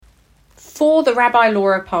for the Rabbi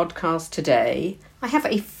Laura podcast today, I have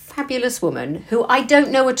a fabulous woman who I don't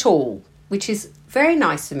know at all, which is very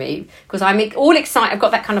nice for me because I'm all excited. I've got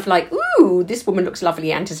that kind of like, ooh, this woman looks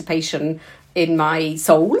lovely anticipation in my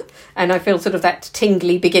soul. And I feel sort of that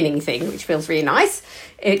tingly beginning thing, which feels really nice.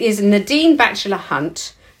 It is Nadine Batchelor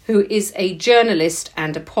Hunt, who is a journalist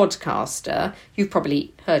and a podcaster. You've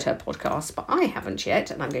probably heard her podcast, but I haven't yet,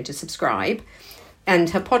 and I'm going to subscribe. And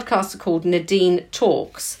her podcasts are called Nadine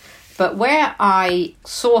Talks. But where I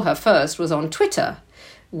saw her first was on Twitter,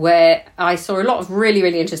 where I saw a lot of really,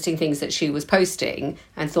 really interesting things that she was posting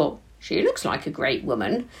and thought, she looks like a great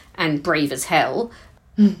woman and brave as hell.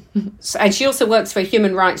 And she also works for a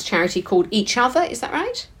human rights charity called Each Other, is that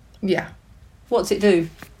right? Yeah. What's it do?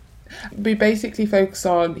 We basically focus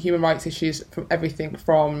on human rights issues from everything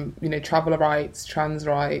from, traveller rights, trans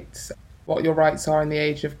rights, what your rights are in the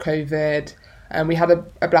age of COVID. And we had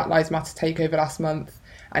a Black Lives Matter takeover last month,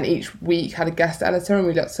 and each week had a guest editor, and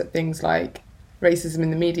we looked at things like racism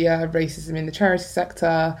in the media, racism in the charity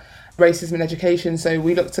sector, racism in education. So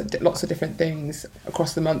we looked at lots of different things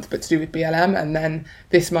across the month, but to do with BLM. And then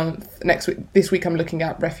this week I'm looking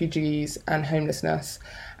at refugees and homelessness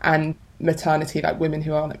and maternity, like women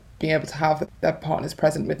who aren't being able to have their partners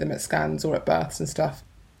present with them at scans or at births and stuff.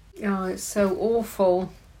 Oh, it's so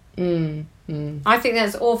awful. I think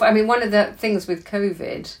that's awful. I mean, one of the things with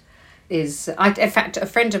COVID is, in fact, a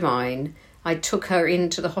friend of mine, I took her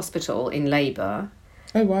into the hospital in labour.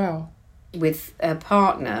 Oh, wow. With her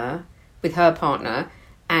partner,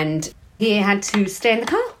 and he had to stay in the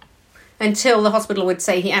car until the hospital would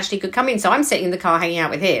say he actually could come in. So I'm sitting in the car hanging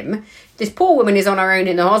out with him. This poor woman is on her own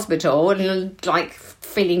in the hospital, like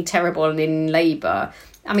feeling terrible and in labour.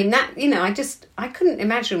 I mean, that, I couldn't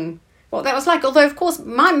imagine what that was like. Although, of course,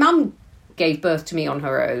 my mum gave birth to me on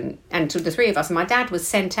her own and to the three of us. And my dad was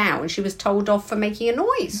sent out and she was told off for making a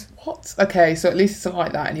noise. What? Okay, so at least it's not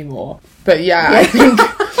like that anymore. But yeah.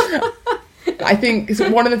 I think it's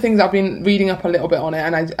one of the things I've been reading up a little bit on it,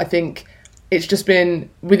 and I think it's just been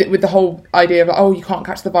with the whole idea of you can't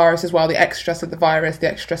catch the virus as well, the extra stress of the virus, the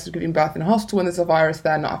extra stress of giving birth in a hospital when there's a virus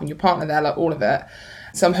there, not having your partner there, like all of it.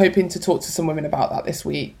 So I'm hoping to talk to some women about that this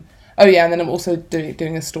week. Oh yeah, and then I'm also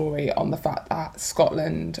doing a story on the fact that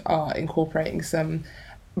Scotland are incorporating some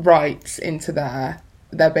rights into their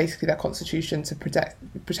constitution to protect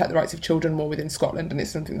the rights of children more within Scotland, and it's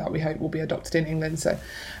something that we hope will be adopted in England. So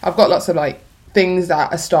I've got lots of things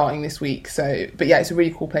that are starting this week. So, but yeah, it's a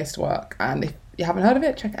really cool place to work, and if you haven't heard of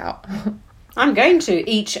it, check it out. I'm going to.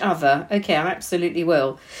 Each Other. Okay, I absolutely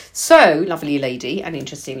will. So, lovely lady, an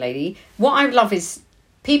interesting lady. What I love is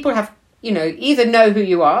people have, either know who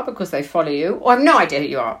you are because they follow you, or have no idea who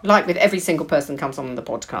you are, like with every single person comes on the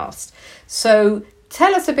podcast. So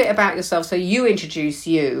tell us a bit about yourself, so you introduce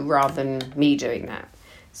you rather than me doing that.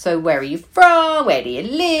 So where are you from? Where do you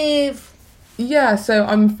live? Yeah, so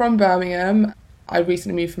I'm from Birmingham. I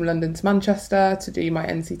recently moved from London to Manchester to do my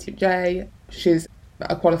NCTJ, which is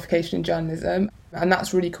a qualification in journalism. And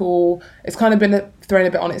that's really cool. It's kind of been thrown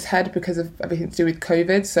a bit on its head because of everything to do with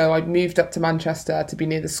COVID. So I moved up to Manchester to be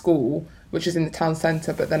near the school, which is in the town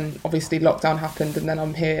centre. But then obviously lockdown happened, and then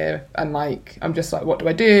I'm here and I'm just like, what do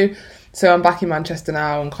I do? So I'm back in Manchester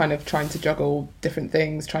now and kind of trying to juggle different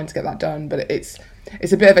things, trying to get that done. But it's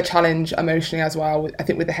a bit of a challenge emotionally as well. I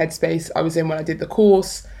think with the headspace I was in when I did the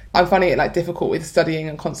course, I'm finding it difficult with studying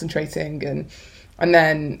and concentrating and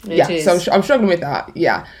then, so I'm struggling with that,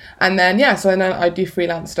 yeah. And then, so then I do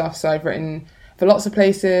freelance stuff. So I've written for lots of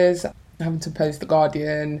places. I'm having to post The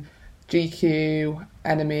Guardian, GQ,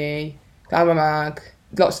 Enemy, Glamour Mag,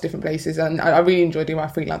 lots of different places. And I really enjoy doing my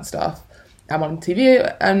freelance stuff. I'm on TV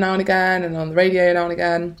now and again, and on the radio now and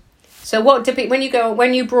again. So what do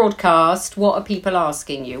when you broadcast, what are people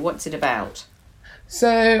asking you? What's it about?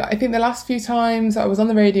 So I think the last few times I was on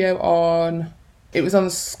the radio it was on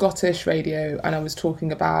Scottish radio, and I was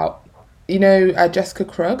talking about, Jessica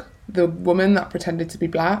Krug, the woman that pretended to be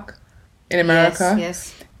black in America.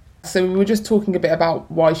 Yes. So we were just talking a bit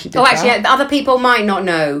about why she did that. Actually, other people might not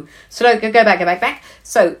know. So go back.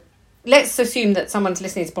 So let's assume that someone's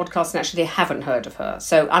listening to this podcast and actually they haven't heard of her.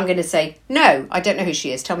 So I'm going to say, no, I don't know who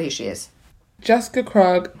she is. Tell me who she is. Jessica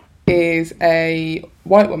Krug is a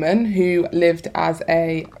white woman who lived as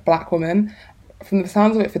a black woman, from the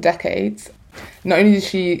sounds of it, for decades. Not only did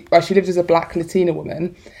she lived as a black Latina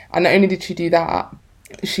woman, and not only did she do that,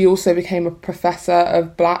 she also became a professor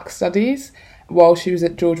of black studies while she was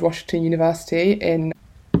at George Washington University in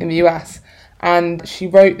the US. And she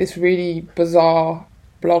wrote this really bizarre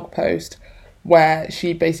blog post where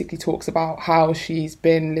she basically talks about how she's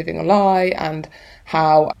been living a lie and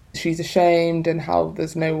how she's ashamed and how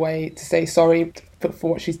there's no way to say sorry for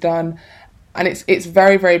what she's done. And it's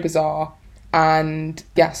very, very bizarre. And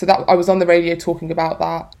yeah, so that I was on the radio talking about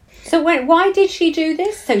that. So why did she do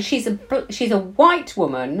this? So she's a white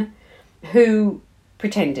woman who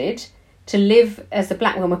pretended to live as a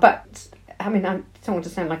black woman, but I mean, I don't want to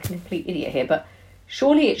sound like a complete idiot here, but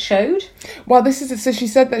surely it showed. Well, so she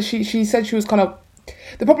said that she said she was kind of.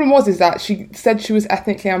 The problem is that she said she was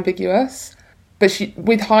ethnically ambiguous, but she,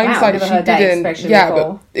 with hindsight, wow, she didn't. Yeah,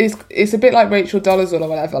 before. But it's a bit like Rachel Dolezal or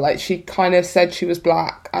whatever. Like, she kind of said she was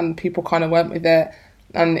black, and people kind of went with it,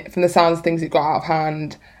 and from the sounds of things, it got out of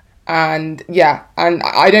hand. And yeah, and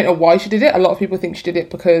I don't know why she did it. A lot of people think she did it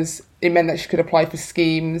because it meant that she could apply for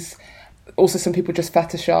schemes. Also, some people just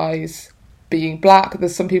fetishize being black.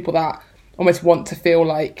 There's some people that almost want to feel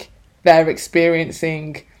like they're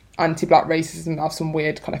experiencing anti-black racism and have some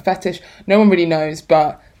weird kind of fetish. No one really knows,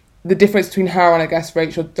 but the difference between her and I guess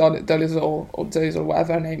Rachel Dolezal or Dolezal or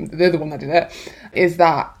whatever her name, the other one that did it, is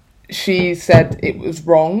that she said it was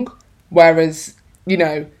wrong, whereas, you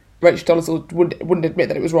know, Rachel Dolezal wouldn't admit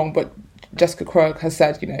that it was wrong, but Jessica Krug has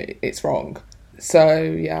said, you know, it's wrong. So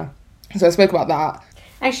yeah, so I spoke about that.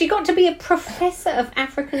 And she got to be a professor of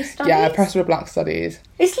African studies. Yeah, a professor of black studies.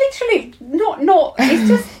 It's literally not. It's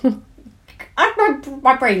just.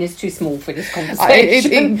 My brain is too small for this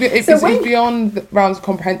conversation. It's beyond the rounds of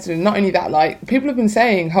comprehension. And not only that, like, people have been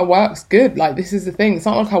saying her work's good. Like, this is the thing. It's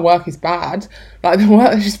not like her work is bad. Like, the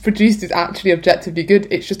work that she's produced is actually objectively good.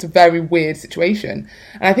 It's just a very weird situation.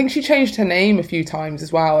 And I think she changed her name a few times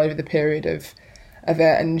as well over the period of it.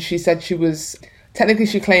 And she said she was... Technically,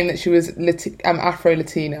 she claimed that she was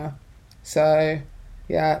Afro-Latina. So,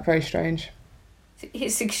 yeah, very strange.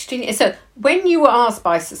 It's extremely... So, when you were asked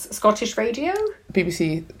by Scottish Radio?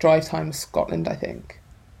 BBC Drive Time Scotland, I think.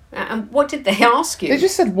 And what did they ask you? They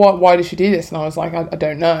just said, why did she do this? And I was like, I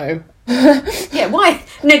don't know. Yeah, why?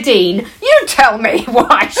 Nadine, you tell me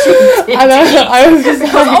why she did it. I was just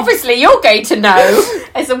because obviously you're going to know,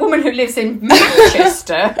 as a woman who lives in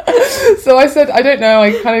Manchester. So I said, I don't know.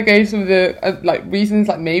 I kind of gave some of the reasons,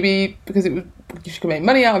 like maybe because she could make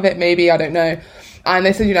money out of it, maybe, I don't know. And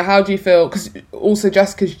they said, you know, how do you feel? Because also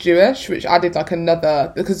Jessica's Jewish, which added like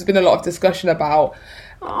another, because there's been a lot of discussion about.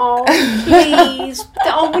 Oh, please.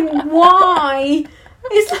 Why?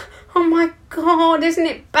 Oh my God, isn't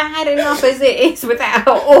it bad enough as it is without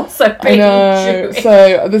her also being Jewish?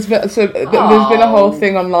 So there's been a whole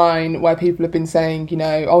thing online where people have been saying, you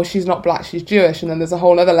know, oh, she's not black, she's Jewish. And then there's a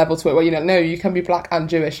whole other level to it where, you know, no, you can be black and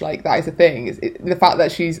Jewish. Like, that is a thing. The fact that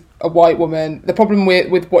she's a white woman, the problem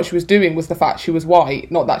with what she was doing was the fact she was white,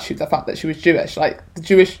 not that the fact that she was Jewish. Like, the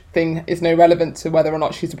Jewish thing is no relevant to whether or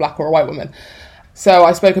not she's a black or a white woman. So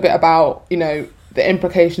I spoke a bit about, you know, the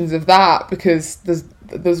implications of that, because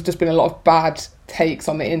there's just been a lot of bad takes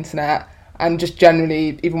on the internet, and just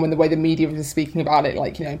generally, even when the way the media was speaking about it,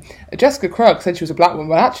 like, you know, Jessica Krug said she was a black woman,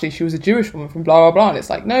 but actually she was a Jewish woman from blah blah blah, and it's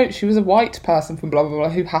like, no, she was a white person from blah blah blah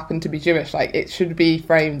who happened to be Jewish. Like, it should be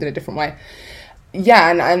framed in a different way.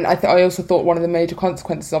 Yeah, and I also thought one of the major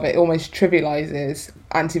consequences of it almost trivialises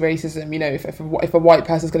anti-racism. You know, if a white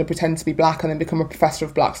person is going to pretend to be black and then become a professor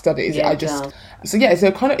of black studies, yeah,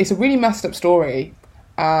 it's a really messed up story.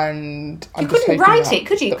 And you couldn't write it,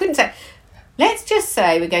 could you? You couldn't say. Let's just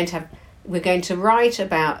say we're going to write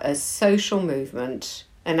about a social movement,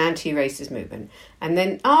 an anti-racist movement, and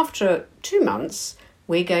then after 2 months,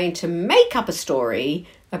 we're going to make up a story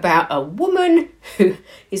about a woman who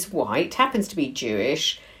is white, happens to be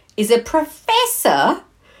Jewish, is a professor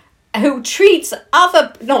who treats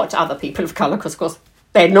not other people of colour, because of course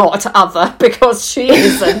they're not other, because she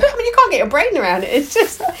isn't. I mean, you can't get your brain around it. It's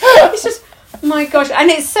just, my gosh. And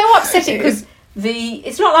it's so upsetting because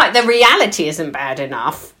it's not like the reality isn't bad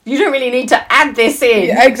enough. You don't really need to add this in.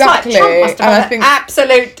 Yeah, exactly. It's like Trump must have had an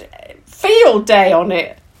absolute field day on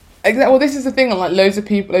it. Exactly. Well, this is the thing. Like, loads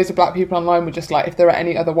of black people online were just like, if there are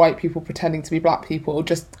any other white people pretending to be black people,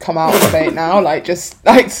 just come out and say it now. Like, just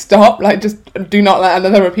like stop. Like, just do not let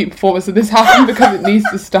another repeat performance of this happen, because it needs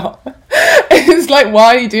to stop. It's like,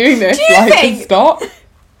 why are you doing this? Just stop. Do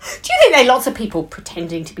you think there are lots of people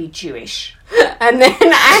pretending to be Jewish? And then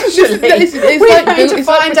actually, it's like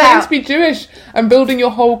pretending to be Jewish and building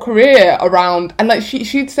your whole career around. And like,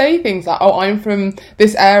 she'd say things like, "Oh, I'm from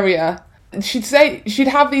this area." She'd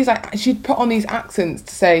have these, like, she'd put on these accents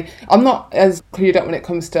to say, I'm not as clued up when it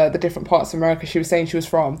comes to the different parts of America she was saying she was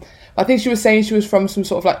from. I think she was saying she was from some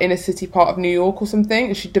sort of like inner city part of New York or something,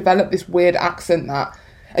 and she developed this weird accent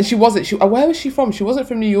and she wasn't, where was she from? She wasn't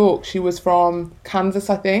from New York, she was from Kansas,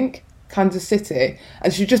 I think, Kansas City,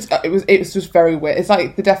 and she just, it was just very weird. It's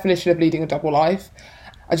like the definition of leading a double life.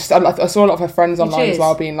 I saw a lot of her friends online is. as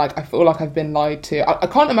well being like, I feel like I've been lied to. I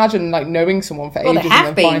can't imagine like knowing someone for ages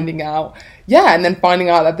and then finding out. Yeah, and then finding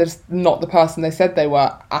out that they're not the person they said they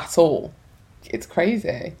were at all. It's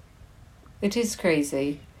crazy. It is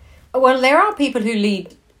crazy. Well, there are people who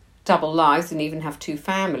lead double lives and even have two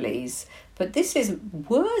families, but this is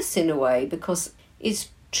worse in a way because it's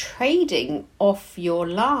trading off your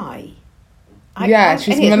lie. She's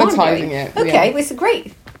monetizing it. Okay, well, it's a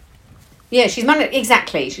great... Yeah, she's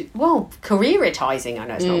exactly. Careeritizing, I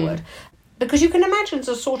know it's not a word. Because you can imagine it's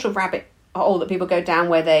a sort of rabbit hole that people go down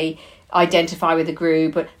where they identify with a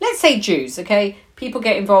group. But let's say Jews, okay? People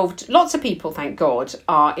get involved. Lots of people, thank God,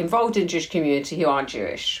 are involved in the Jewish community who are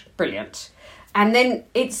Jewish. Brilliant. And then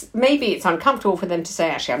it's uncomfortable for them to say,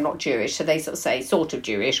 actually, I'm not Jewish. So they sort of say sort of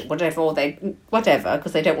Jewish or whatever,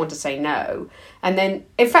 because they don't want to say no. And then,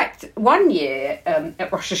 in fact, one year at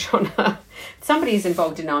Rosh Hashanah, somebody who's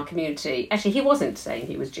involved in our community, actually, he wasn't saying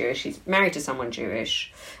he was Jewish. He's married to someone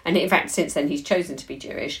Jewish. And in fact, since then, he's chosen to be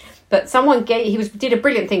Jewish. But did a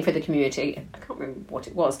brilliant thing for the community. I can't remember what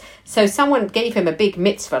it was. So someone gave him a big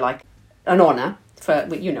mitzvah, like an honour,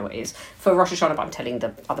 you know what it is, for Rosh Hashanah, but I'm telling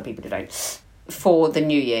the other people who don't, for the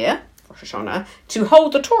new year, Rosh Hashanah, to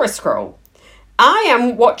hold the Torah scroll. I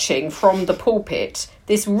am watching from the pulpit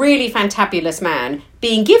this really fantabulous man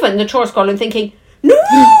being given the Torah scroll and thinking, no,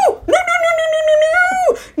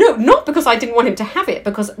 not because I didn't want him to have it,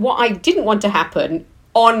 because what I didn't want to happen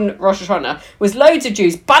on Rosh Hashanah was loads of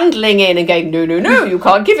Jews bundling in and going, no, you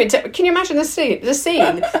can't give it to... Can you imagine the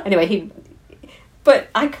scene? Anyway, but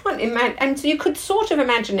I can't imagine... And so you could sort of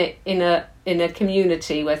imagine it in a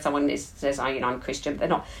community where someone says, I'm Christian, but they're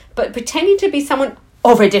not. But pretending to be someone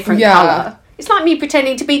of a different colour. It's like me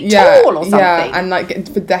pretending to be tall or something. Yeah, and like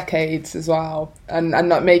for decades as well. And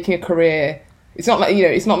like making a career. It's not like,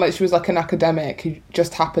 it's not like she was like an academic who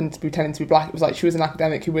just happened to be pretending to be black. It was like she was an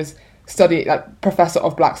academic who was studying, like professor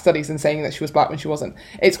of black studies and saying that she was black when she wasn't.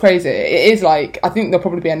 It's crazy. It is like, I think there'll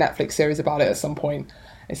probably be a Netflix series about it at some point.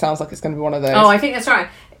 It sounds like it's going to be one of those. Oh, I think that's right.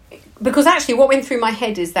 Because actually what went through my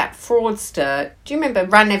head is that fraudster, do you remember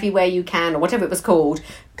Run Everywhere You Can or whatever it was called?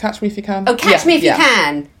 Catch Me If You Can. Oh, Catch Me If You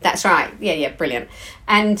Can. That's right. Yeah, brilliant.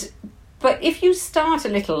 But if you start a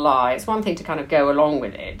little lie, it's one thing to kind of go along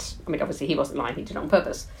with it. I mean, obviously he wasn't lying, he did it on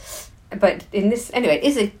purpose. But in this, anyway, it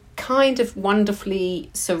is a kind of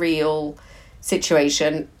wonderfully surreal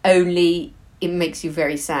situation, only it makes you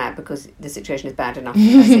very sad because the situation is bad enough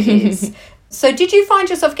as it is. So did you find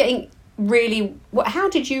yourself getting... really, how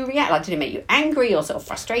did you react? Like, did it make you angry or sort of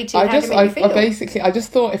frustrated? How did it make you feel? I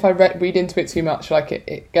just thought if I read into it too much, like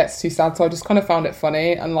it gets too sad. So I just kind of found it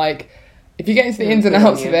funny, and like if you get into the ins and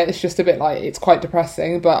outs of it, it's just a bit like it's quite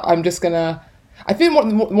depressing. But I'm just gonna. I think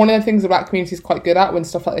one of the things the black community is quite good at when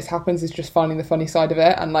stuff like this happens is just finding the funny side of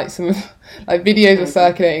it. And like some like videos are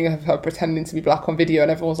circulating of her pretending to be black on video,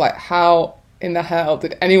 and everyone's like, how in the hell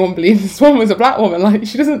did anyone believe this woman was a black woman? Like,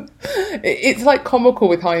 she doesn't... It's, like, comical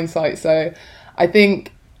with hindsight, so I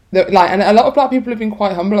think... that, like, and a lot of black people have been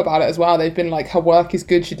quite humble about it as well. They've been like, her work is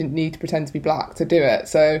good, she didn't need to pretend to be black to do it.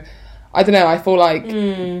 So, I don't know, I feel like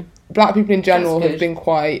black people in general have been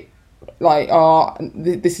quite... like,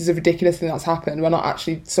 this is a ridiculous thing that's happened. We're not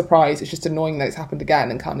actually surprised. It's just annoying that it's happened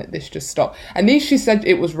again, and can't this just stop? At least she said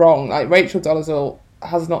it was wrong. Like, Rachel Dolezal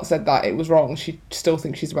has not said that it was wrong. She still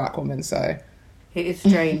thinks she's a black woman, so... It is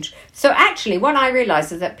strange. So actually, what I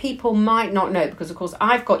realised is that people might not know, because of course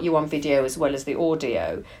I've got you on video as well as the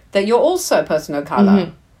audio, that you're also a person of colour.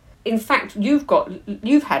 Mm-hmm. In fact,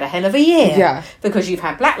 you've had a hell of a year. Yeah. Because you've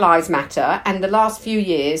had Black Lives Matter and the last few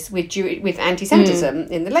years with anti-Semitism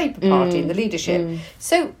in the Labour Party, in the leadership.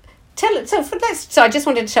 So I just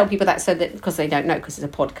wanted to tell people that so that, because they don't know, because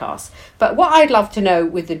it's a podcast. But what I'd love to know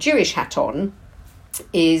with the Jewish hat on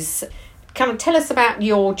is, kind of tell us about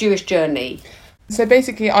your Jewish journey. So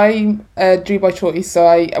basically, I'm Jew by choice.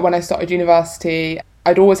 So when I started university,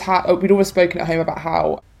 we'd always spoken at home about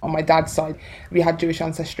how on my dad's side we had Jewish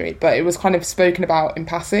ancestry, but it was kind of spoken about in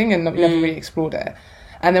passing and we never really explored it.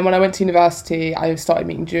 And then when I went to university, I started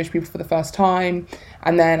meeting Jewish people for the first time,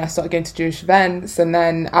 and then I started going to Jewish events. And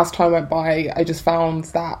then as time went by, I just found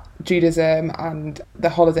that Judaism and the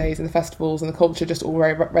holidays and the festivals and the culture just all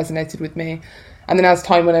very resonated with me. And then as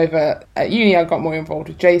time went over at uni, I got more involved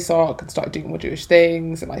with JSOC and started doing more Jewish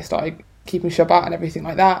things, and I started keeping Shabbat and everything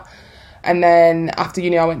like that. And then after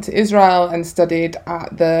uni, I went to Israel and studied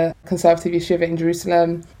at the Conservative Yeshiva in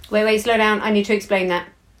Jerusalem. Wait, slow down. I need to explain that.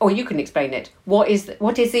 Or you can explain it. What is the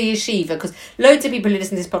yeshiva? Because loads of people who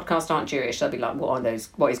listen to this podcast aren't Jewish. They'll be like, what are those?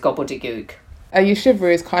 What is gobbledygook? A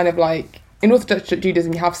yeshiva is kind of like in Orthodox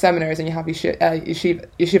Judaism, you have seminaries and you have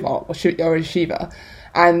yeshiva or yeshiva,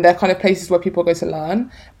 and they're kind of places where people go to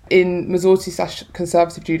learn. In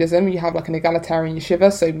Masorti/conservative Judaism, you have like an egalitarian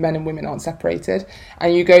yeshiva, so men and women aren't separated,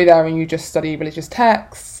 and you go there and you just study religious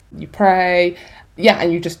texts, you pray,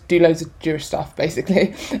 and you just do loads of Jewish stuff,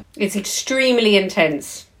 basically. It's extremely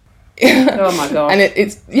intense. Oh my god! And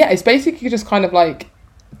it's basically just kind of like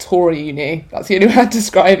Torah uni. That's the only way I'd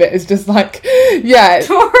describe it. It's just like, Torah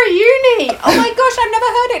uni. Oh my gosh, I've never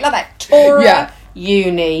heard it like that. Torah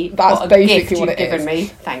uni. That's basically what it is. Given me.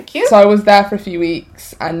 Thank you. So I was there for a few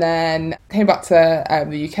weeks and then came back to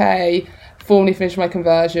the UK, formally finished my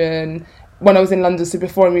conversion. When I was in London, so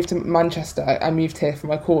before I moved to Manchester, I moved here for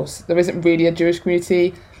my course. There isn't really a Jewish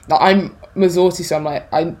community. Like, I'm Masorti, so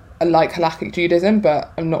I like Halakhic Judaism,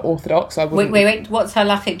 but I'm not Orthodox. So I wouldn't... Wait. What's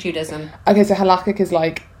Halakhic Judaism? Okay, so Halakhic is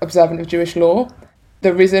like observant of Jewish law.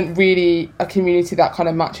 There isn't really a community that kind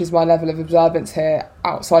of matches my level of observance here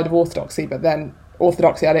outside of Orthodoxy, but then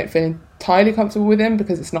Orthodoxy I don't feel entirely comfortable within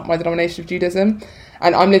because it's not my denomination of Judaism.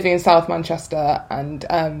 And I'm living in South Manchester, and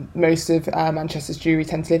most of Manchester's Jewry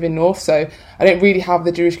tend to live in North, so I don't really have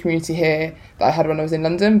the Jewish community here that I had when I was in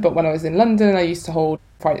London. But when I was in London, I used to hold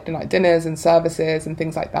Friday night dinners and services and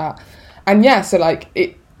things like that. And so like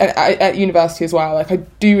at university as well, like I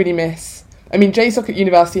do really miss... I mean, JSOC at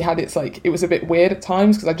university had it was a bit weird at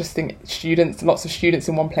times because I just think lots of students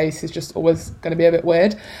in one place is just always going to be a bit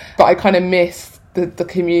weird. But I kind of miss the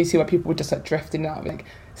community where people were just like drifting out, like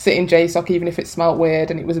sit in JSOC even if it smelt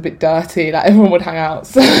weird and it was a bit dirty, like everyone would hang out.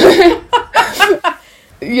 So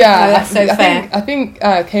that's so fair. I think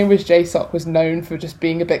Cambridge JSOC was known for just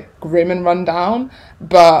being a bit grim and run down,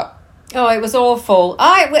 but oh, it was awful.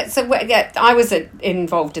 I was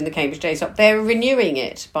involved in the Cambridge JSOC. They're renewing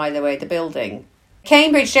it, by the way, the building.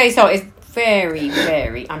 Cambridge JSOC is very,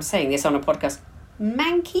 very, I'm saying this on a podcast,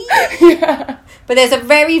 manky. Yeah. But there's a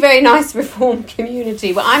very, very nice Reform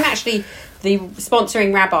community. Well, I'm actually the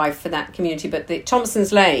sponsoring rabbi for that community, but the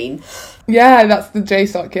Thompson's Lane. Yeah, that's the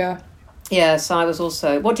JSOC, yeah. Yes, I was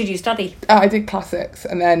also... What did you study? I did classics,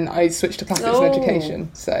 and then I switched to classics and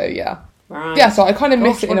education, so yeah. Right. Yeah, so I kind of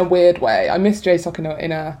miss it in a weird way. I miss JSOC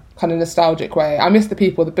in a kind of nostalgic way. I miss the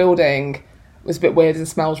people. The building was a bit weird and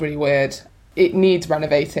smells really weird. It needs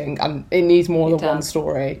renovating and it needs more than one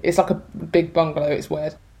story. It's like a big bungalow. It's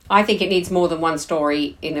weird. I think it needs more than one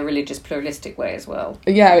story in a religious pluralistic way as well.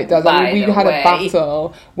 Yeah, it does. I mean, we had a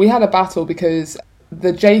battle. We had a battle because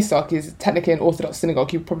the JSOC is technically an Orthodox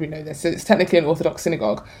synagogue. You probably know this. So it's technically an Orthodox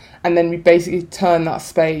synagogue. And then we basically turned that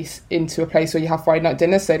space into a place where you have Friday night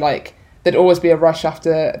dinners. So like... there'd always be a rush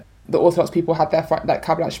after the Orthodox people had their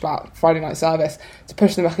Kabbalah Shabbat Friday night service to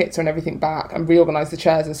push the mechitza and everything back and reorganise the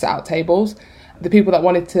chairs and set out tables. The people that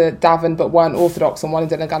wanted to daven but weren't Orthodox and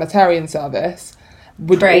wanted an egalitarian service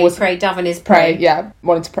would pray. Always... Pray, daven is pray. Yeah,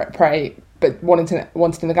 wanted to pray, but wanted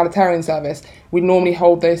an egalitarian service. We'd normally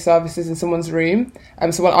hold those services in someone's room.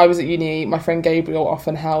 So when I was at uni, my friend Gabriel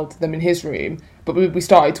often held them in his room, but we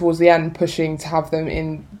started towards the end pushing to have them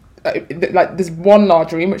in... like there's one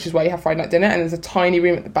large room which is where you have Friday night dinner, and there's a tiny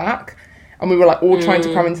room at the back, and we were like all trying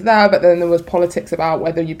to cram into there, but then there was politics about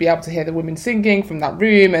whether you'd be able to hear the women singing from that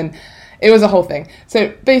room, and it was a whole thing.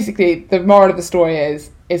 So basically the moral of the story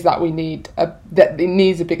is that that it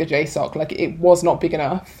needs a bigger JSOC. Like it was not big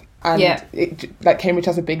enough, and like Cambridge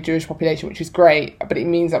has a big Jewish population, which is great, but it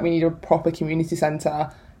means that we need a proper community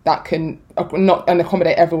centre that can not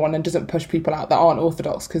accommodate everyone and doesn't push people out that aren't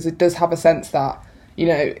Orthodox, because it does have a sense that, you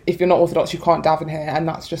know, if you're not Orthodox, you can't daven here, and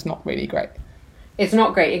that's just not really great. It's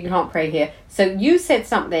not great. You can't pray here. So you said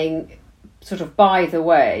something sort of by the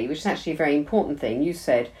way, which is actually a very important thing. You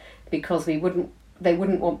said because they wouldn't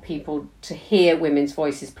want people to hear women's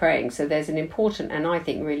voices praying. So there's an important and I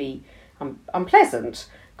think really unpleasant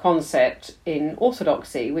concept in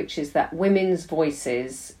Orthodoxy, which is that women's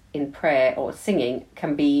voices in prayer or singing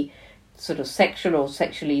can be sort of sexual or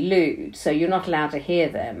sexually lewd. So you're not allowed to hear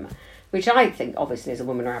them. Which I think, obviously, as a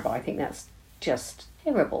woman rabbi, I think that's just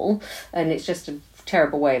terrible. And it's just a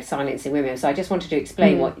terrible way of silencing women. So I just wanted to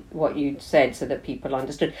explain what you said so that people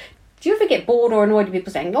understood. Do you ever get bored or annoyed with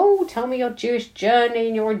people saying, oh, tell me your Jewish journey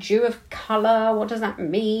and you're a Jew of colour, what does that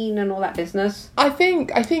mean and all that business? I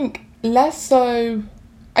think less so...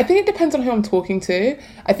 I think it depends on who I'm talking to.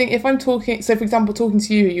 I think if I'm talking... So, for example, talking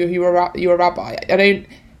to you're a rabbi, I don't...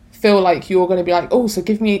 feel like you're going to be like, oh, so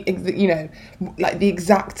give me, you know, like the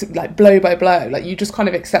exact, like blow by blow, like you just kind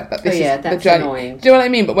of accept that this is the journey. Annoying. Do you know what I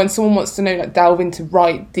mean? But when someone wants to know, like delve into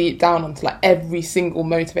right deep down onto like every single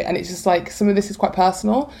motivate, and it's just like some of this is quite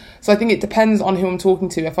personal. So I think it depends on who I'm talking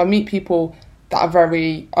to. If I meet people that are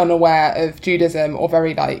very unaware of Judaism or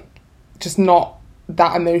very like just not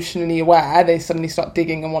that emotionally aware, they suddenly start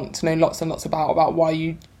digging and want to know lots and lots about why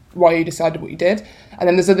you decided what you did. And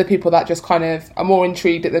then there's other people that just kind of are more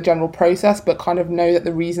intrigued at the general process, but kind of know that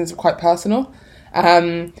the reasons are quite personal.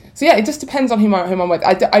 So yeah, it just depends on whom I'm with.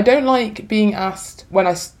 I don't like being asked when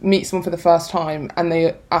I meet someone for the first time and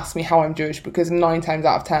they ask me how I'm Jewish, because 9 times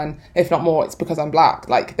out of 10, if not more, it's because I'm black.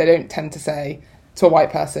 Like, they don't tend to say to a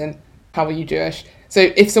white person, how are you Jewish? So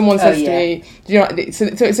if someone says to me, do you know, so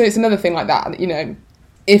it's another thing like that, you know,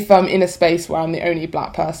 if I'm in a space where I'm the only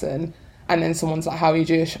black person and then someone's like, how are you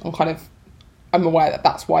Jewish? I'm aware that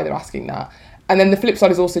that's why they're asking that. And then the flip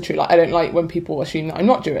side is also true. Like, I don't like when people assume that I'm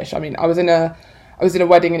not Jewish. I mean, I was in a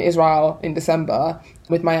wedding in Israel in December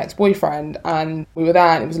with my ex-boyfriend, and we were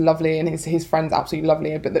there and it was lovely, and his friend's absolutely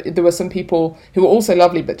lovely. But there were some people who were also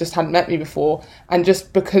lovely but just hadn't met me before. And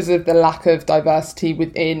just because of the lack of diversity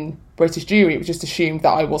within British Jewry, it was just assumed that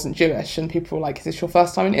I wasn't Jewish. And people were like, is this your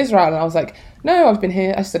first time in Israel? And I was like, no, I've been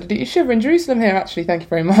here. I studied at Yeshiva in Jerusalem here, actually. Thank you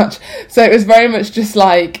very much. So it was very much just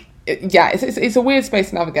like, it's a weird space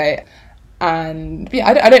to navigate. And yeah,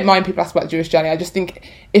 I don't mind people asking about the Jewish journey. I just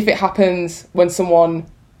think if it happens when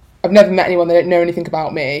I've never met anyone, they don't know anything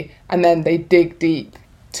about me, and then they dig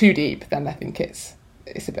too deep, then I think it's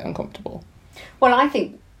a bit uncomfortable. Well,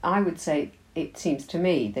 I would say it seems to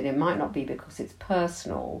me that it might not be because it's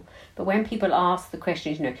personal, but when people ask the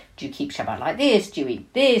questions, you know, do you keep Shabbat like this? Do you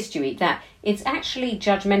eat this? Do you eat that? It's actually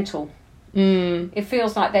judgmental. It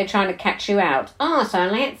feels like they're trying to catch you out. So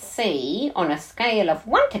let's see, on a scale of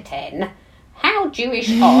 1 to 10, how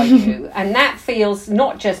Jewish are you? And that feels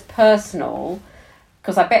not just personal,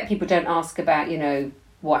 because I bet people don't ask about, you know,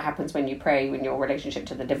 what happens when you pray in your relationship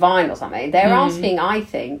to the divine or something. They're asking, I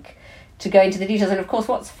think, to go into the details. And of course,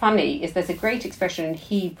 what's funny is there's a great expression in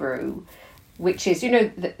Hebrew, which is, you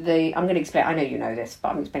know, I'm going to explain, I know you know this, but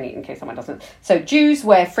I'm explaining it in case someone doesn't. So Jews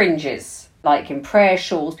wear fringes, like in prayer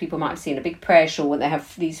shawls. People might have seen a big prayer shawl, and they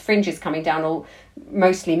have these fringes coming down,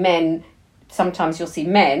 mostly men. Sometimes you'll see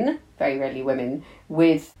men, very rarely women,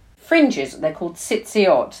 with fringes. They're called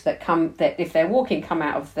tzitziot, that if they're walking, come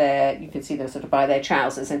out of you can see them sort of by their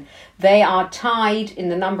trousers, and they are tied in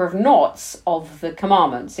the number of knots of the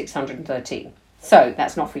commandment, 613. So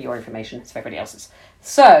that's not for your information, it's for everybody else's.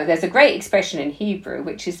 So there's a great expression in Hebrew,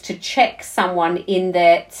 which is to check someone in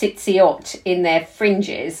their tzitziot, in their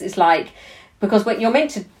fringes. It's like, because when you're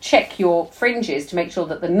meant to check your fringes to make sure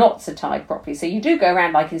that the knots are tied properly. So you do go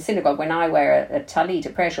around, like in synagogue, when I wear a talit,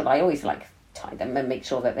 a prayer shawl, I always tie them and make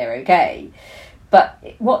sure that they're okay. But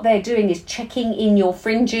what they're doing is checking in your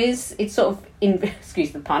fringes. It's sort of,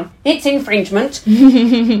 excuse the pun, it's infringement.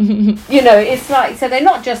 You know, it's like, so they're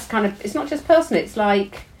not just it's not just personal, it's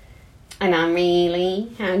like, and I'm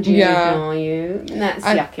really, how Jewish are you? And that's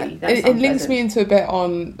yucky. That's it links me into a bit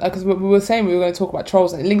on, because we were saying we were going to talk about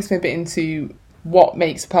trolls, and it links me a bit into what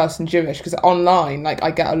makes a person Jewish, because online, like,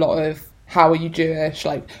 I get a lot of, how are you Jewish?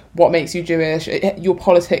 Like, what makes you Jewish? Your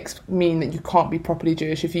politics mean that you can't be properly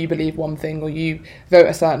Jewish if you believe one thing or you vote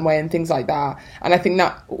a certain way and things like that. And I think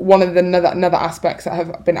that one of the another aspects that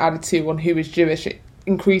have been added to on who is Jewish,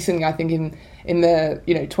 increasingly, I think in the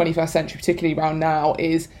 21st century, particularly around now,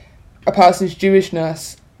 is a person's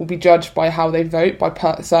Jewishness will be judged by how they vote by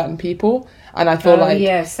certain people. And I feel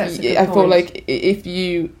yes, that's a good point.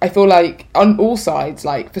 I feel like on all sides,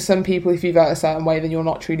 like, for some people, if you vote a certain way, then you're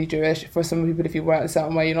not truly Jewish. For some people, if you vote a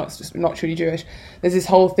certain way, you're not truly Jewish. There's this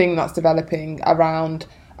whole thing that's developing around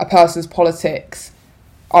a person's politics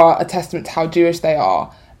are a testament to how Jewish they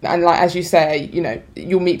are. And, like, as you say, you know,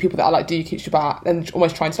 you'll meet people that are like, do you keep Shabbat? And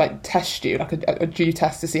almost trying to, like, test you, like a Jew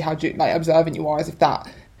test, to see how observant you are, as if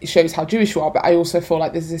that shows how Jewish you are. But I also feel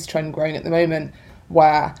like there's this trend growing at the moment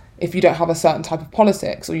where if you don't have a certain type of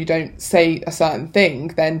politics or you don't say a certain thing,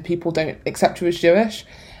 then people don't accept you as Jewish.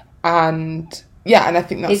 And I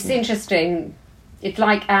think that's... It's interesting. It's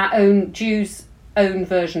like our own Jews' own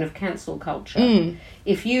version of cancel culture.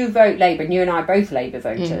 If you vote Labour, and you and I are both Labour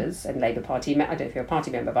voters, and Labour Party, I don't know if you're a party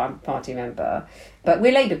member, but I'm a party member, but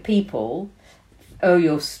we're Labour people. Oh,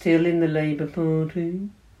 you're still in the Labour Party?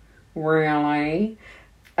 Really?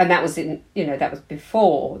 And that was that was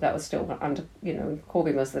before, that was still under,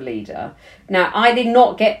 Corbyn was the leader. Now, I did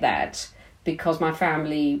not get that because my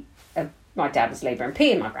family, my dad was Labour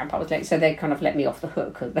MP and my grandpa was Labour, so they kind of let me off the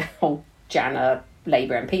hook of the whole Janner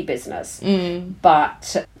Labour MP business.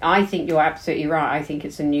 But I think you're absolutely right. I think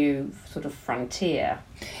it's a new sort of frontier.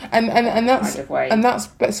 And that's kind of way. And that's,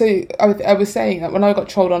 so I was saying that when I got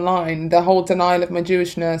trolled online, the whole denial of my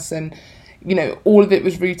Jewishness and, all of it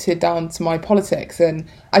was rooted down to my politics. And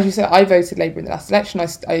as you said, I voted Labour in the last election.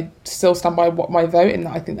 I still stand by my vote, and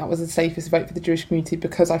I think that was the safest vote for the Jewish community,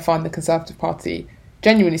 because I find the Conservative Party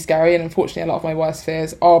genuinely scary, and unfortunately a lot of my worst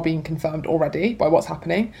fears are being confirmed already by what's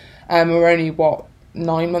happening. We're only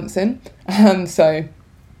 9 months in, so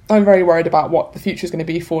I'm very worried about what the future is going to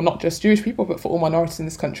be for not just Jewish people but for all minorities in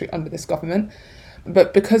this country under this government.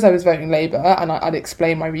 But because I was voting Labour, and I'd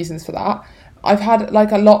explain my reasons for that, I've had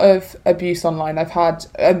like a lot of abuse online. I've had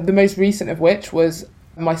the most recent of which was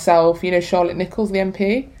myself, Charlotte Nichols, the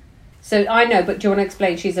MP. So I know, but do you want to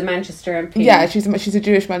explain? She's a Manchester MP. Yeah, she's a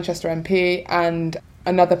Jewish Manchester MP, and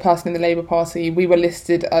another person in the Labour Party. We were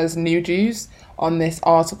listed as new Jews on this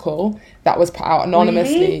article that was put out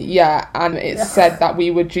anonymously. Really? Yeah, and it said that we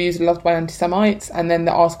were Jews loved by anti-Semites, and then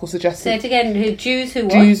the article suggested... Say it again, Jews who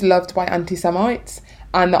what? Jews loved by anti-Semites,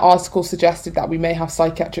 and the article suggested that we may have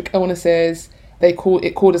psychiatric illnesses. It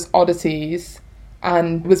called us oddities,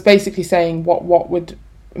 and was basically saying what would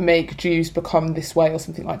make Jews become this way or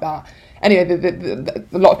something like that. Anyway,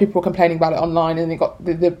 a lot of people were complaining about it online, and they got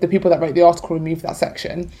the people that wrote the article removed that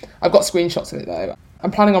section. I've got screenshots of it though. I'm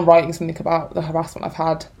planning on writing something about the harassment I've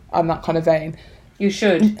had and that kind of vein. You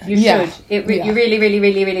should. You should. You really, really,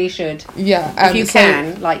 really, really should. Yeah. If you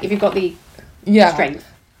can, like, if you've got the strength.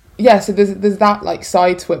 Yeah, so there's that, like,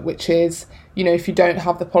 side to it, which is, if you don't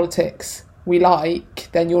have the politics we like,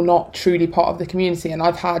 then you're not truly part of the community. And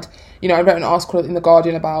I've had, I wrote an article in The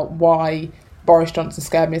Guardian about why Boris Johnson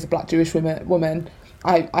scared me as a black Jewish woman.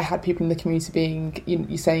 I had people in the community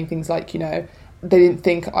being, saying things like, they didn't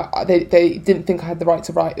think I had the right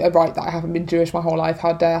to write that I haven't been Jewish my whole life.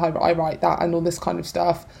 How dare I write that, and all this kind of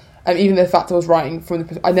stuff. And even the fact I was writing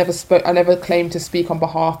I never claimed to speak on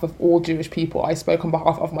behalf of all Jewish people. I spoke on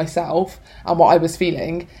behalf of myself and what I was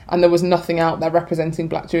feeling. And there was nothing out there representing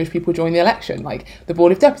black Jewish people during the election. Like, the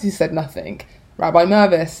Board of Deputies said nothing. Rabbi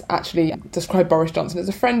Mervis actually described Boris Johnson as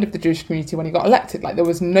a friend of the Jewish community when he got elected. Like, there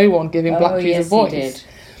was no one giving black Jews a voice. He did.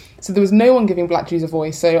 So there was no one giving black Jews a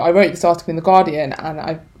voice. So I wrote this article in The Guardian,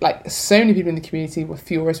 and so many people in the community were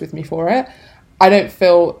furious with me for it.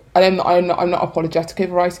 I'm not apologetic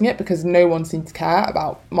over writing it, because no one seemed to care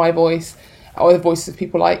about my voice or the voices of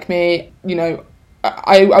people like me. We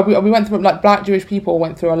went through, like, black Jewish people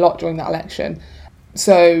went through a lot during that election.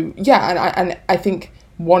 So yeah, and I think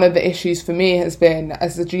one of the issues for me has been,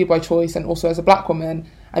 as a Jew by choice and also as a black woman,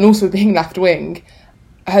 and also being left wing,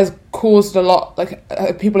 has caused a lot, like,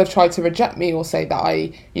 people have tried to reject me or say that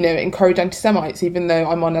I, encourage anti-Semites, even though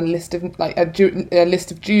I'm on a list of, like, a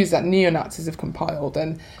list of Jews that neo-Nazis have compiled.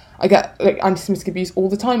 And I get, like, anti-Semitic abuse all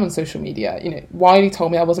the time on social media. Wiley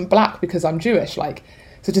told me I wasn't black because I'm Jewish. Like,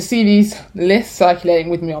 so to see these lists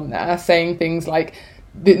circulating with me on there saying things like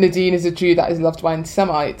that Nadine is a Jew that is loved by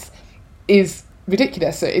anti-Semites is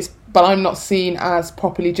ridiculous. But I'm not seen as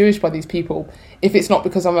properly Jewish by these people. If it's not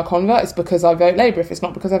because I'm a convert, it's because I vote Labour. If it's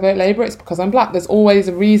not because I vote Labour, it's because I'm black. There's always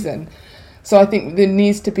a reason. So I think there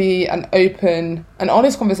needs to be an open and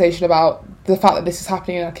honest conversation about the fact that this is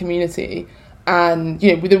happening in our community. And,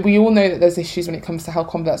 we all know that there's issues when it comes to how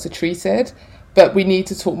converts are treated, but we need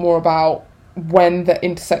to talk more about when the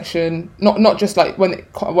intersection, not just like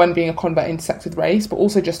when being a convert intersects with race, but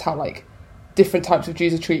also just how, like, different types of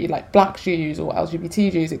Jews are treated, like black Jews or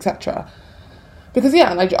LGBT Jews, etc. Because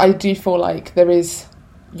and I do feel like there is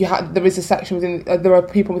a section there are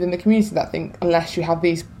people within the community that think unless you have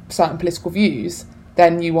these certain political views,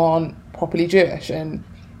 then you aren't properly Jewish. And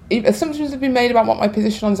assumptions have been made about what my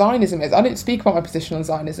position on Zionism is. I don't speak about my position on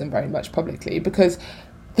Zionism very much publicly because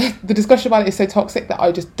the discussion about it is so toxic that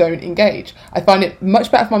I just don't engage. I find it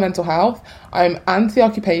much better for my mental health. I'm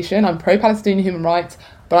anti-occupation, I'm pro-Palestinian human rights,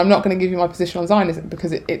 but I'm not going to give you my position on Zionism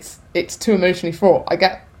because it's too emotionally fraught. I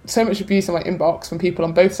get so much abuse in my inbox from people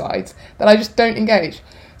on both sides that I just don't engage.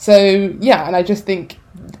 So yeah, and I just think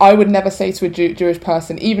I would never say to a Jewish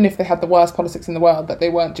person, even if they had the worst politics in the world, that they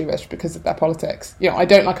weren't Jewish because of their politics. I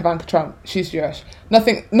don't like Ivanka Trump. She's Jewish.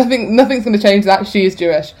 Nothing's going to change that. She is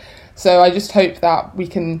Jewish. So I just hope that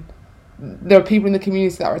there are people in the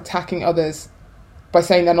community that are attacking others by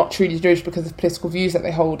saying they're not truly Jewish because of political views that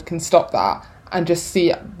they hold can stop that and just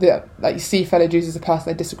see fellow Jews as a person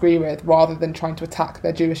they disagree with rather than trying to attack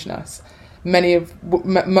their Jewishness.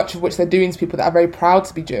 Much of which they're doing to people that are very proud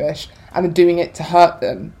to be Jewish and are doing it to hurt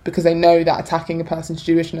them because they know that attacking a person's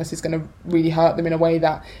Jewishness is going to really hurt them in a way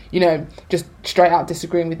that, just straight out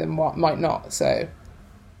disagreeing with them might not. So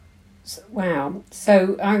wow.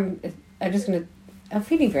 So I'm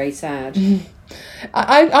feeling very sad.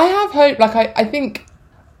 I have hope. Like I think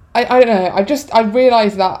I don't know. I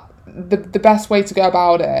realised that the best way to go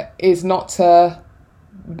about it is not to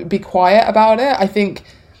be quiet about it. I think,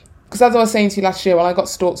 because as I was saying to you last year when I got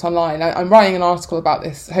stalked online, I'm writing an article about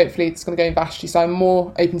this. Hopefully it's going to go in Vashti, so I'm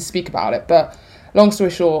more open to speak about it. But long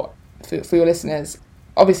story short, for your listeners,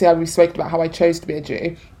 obviously we spoke about how I chose to be a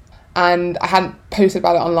Jew, and I hadn't posted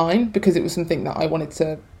about it online because it was something that I wanted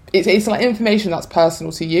to, it's like information that's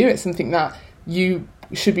personal to you. It's something that you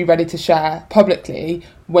should be ready to share publicly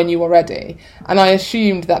when you are ready. And I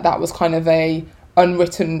assumed that that was kind of a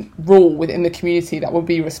unwritten rule within the community that would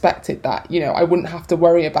be respected, that, you know, I wouldn't have to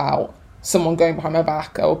worry about someone going behind my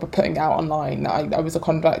back or putting out online that I was a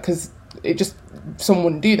convert, because it just, someone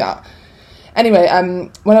wouldn't do that. Anyway,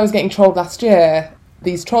 when I was getting trolled last year,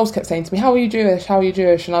 these trolls kept saying to me, how are you Jewish? How are you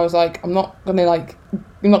Jewish? And I was like, I'm not going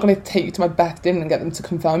to take you to my Beth Din and get them to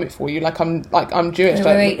confirm it for you. I'm Jewish.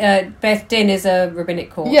 Beth Din is a rabbinic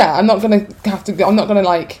court. Yeah, I'm not going to I'm not going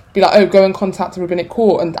to be like, oh, go and contact the rabbinic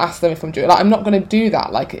court and ask them if I'm Jewish. Like, I'm not going to do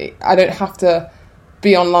that. Like, I don't have to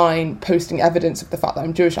be online posting evidence of the fact that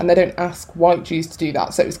I'm Jewish, and they don't ask white Jews to do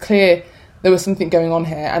that. So it was clear there was something going on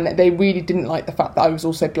here, and they really didn't like the fact that I was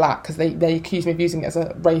also black, because they accused me of using it as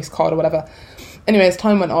a race card or whatever. Anyway, as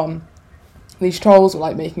time went on, these trolls were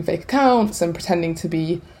like making fake accounts and pretending to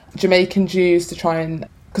be Jamaican Jews to try and,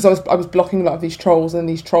 because I was blocking a lot of these trolls, and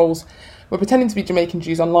these trolls were pretending to be Jamaican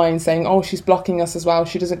Jews online, saying, oh, she's blocking us as well,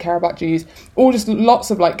 she doesn't care about Jews, all just lots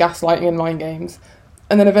of like gaslighting and mind games.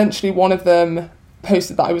 And then eventually one of them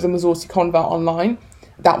posted that I was a Masorti convert online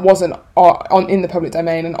that wasn't in the public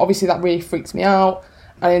domain, and obviously that really freaked me out.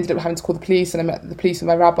 I ended up having to call the police, and I met the police with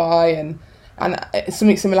my rabbi, and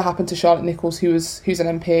something similar happened to Charlotte Nichols, who's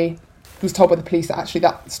an MP, who was told by the police that actually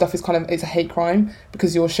that stuff is it's a hate crime,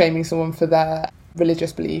 because you're shaming someone for their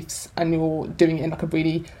religious beliefs and you're doing it in like a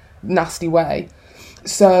really nasty way.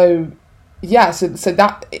 So yeah, so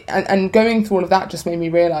that, and going through all of that just made me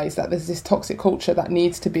realise that there's this toxic culture that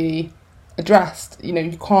needs to be addressed. You know,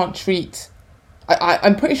 you can't treat,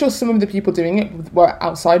 I'm pretty sure some of the people doing it were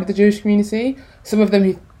outside of the Jewish community. Some of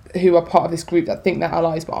them who are part of this group that think they're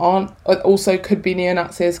allies but aren't, also could be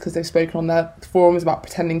neo-Nazis, because they've spoken on their forums about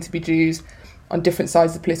pretending to be Jews on different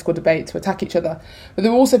sides of the political debate to attack each other. But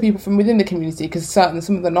there were also people from within the community, because some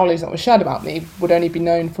of the knowledge that was shared about me would only be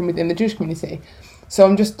known from within the Jewish community. So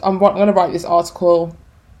I'm going to write this article,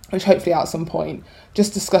 which hopefully at some point,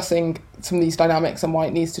 just discussing some of these dynamics and why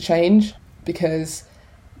it needs to change, because,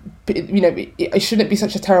 you know, it shouldn't be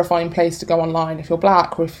such a terrifying place to go online if you're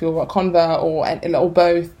black or if you're a convert or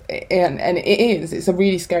both, and it's a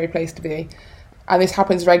really scary place to be. And this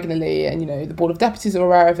happens regularly, and, you know, the Board of Deputies are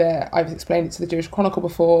aware of it. I've explained it to the Jewish Chronicle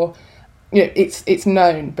before. You know, it's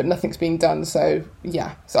known, but nothing's being done. So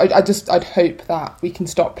yeah, so I'd hope that we can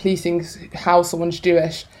stop policing how someone's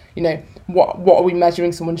Jewish. You know, what are we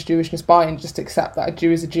measuring someone's Jewishness by, and just accept that a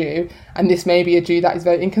Jew is a Jew, and this may be a Jew that is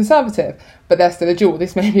voting Conservative, but they're still a Jew, or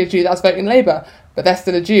this may be a Jew that's voting Labour, but they're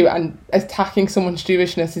still a Jew, and attacking someone's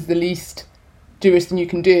Jewishness is the least Jewish thing you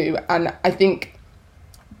can do. And I think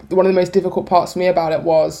one of the most difficult parts for me about it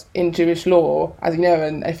was, in Jewish law, as you know,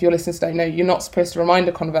 and if your listeners don't know, you're not supposed to remind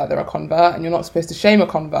a convert they're a convert, and you're not supposed to shame a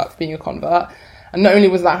convert for being a convert. And not only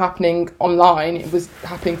was that happening online, it was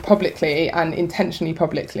happening publicly and intentionally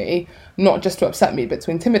publicly, not just to upset me, but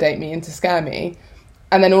to intimidate me and to scare me.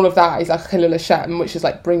 And then all of that is like Chilul Hashem, which is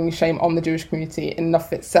like bringing shame on the Jewish community in and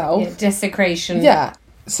of itself. Yeah, desecration. Yeah.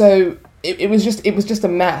 So it was just a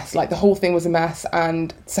mess. Like, the whole thing was a mess.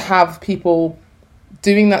 And to have people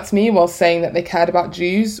doing that to me while saying that they cared about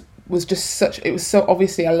Jews was just it was so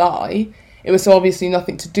obviously a lie. It was so obviously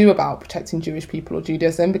nothing to do about protecting Jewish people or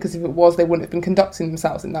Judaism, because if it was, they wouldn't have been conducting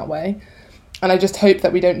themselves in that way. And I just hope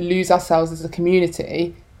that we don't lose ourselves as a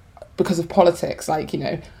community because of politics. Like, you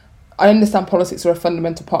know, I understand politics are a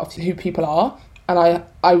fundamental part of who people are, and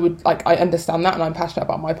I understand that, and I'm passionate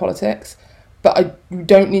about my politics, but I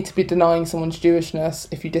don't need to be denying someone's Jewishness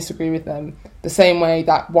if you disagree with them. The same way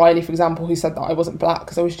that Wiley, for example, who said that I wasn't black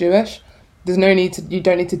because I was Jewish, you don't need to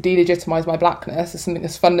delegitimise my blackness as something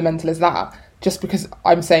as fundamental as that, just because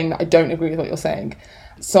I'm saying that I don't agree with what you're saying.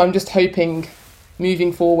 So I'm just hoping,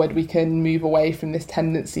 moving forward, we can move away from this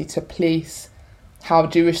tendency to police how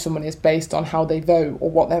Jewish someone is based on how they vote or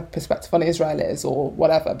what their perspective on Israel is or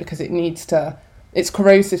whatever, because it's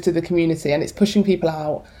corrosive to the community, and it's pushing people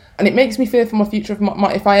out, and it makes me fear for my future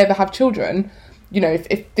if I ever have children. You know,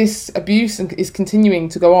 if this abuse is continuing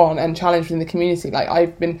to go on and challenged in the community, like,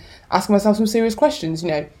 I've been asking myself some serious questions. You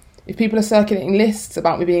know, if people are circulating lists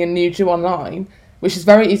about me being a new Jew online, which is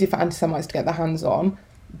very easy for anti-Semites to get their hands on,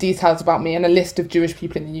 details about me and a list of Jewish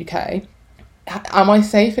people in the UK, am I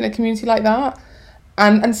safe in a community like that?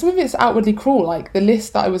 And some of it's outwardly cruel. Like, the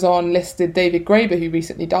list that I was on listed David Graeber, who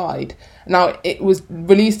recently died. Now, it was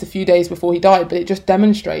released a few days before he died, but it just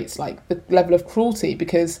demonstrates, like, the level of cruelty,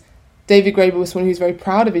 because David Graeber was someone who was very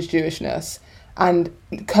proud of his Jewishness and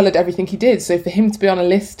coloured everything he did. So for him to be on a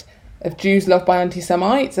list of Jews loved by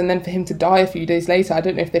anti-Semites, and then for him to die a few days later. I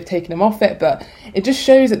don't know if they've taken him off it, but it just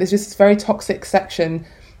shows that there's just this very toxic section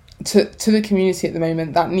to the community at the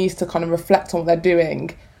moment that needs to kind of reflect on what they're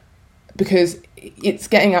doing, because it's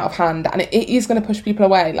getting out of hand, and it is going to push people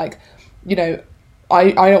away. Like, you know,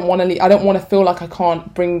 I don't want to I don't want to feel like I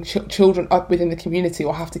can't bring children up within the community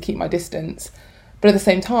or have to keep my distance, but at the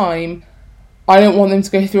same time, I don't want them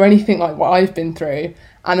to go through anything like what I've been through.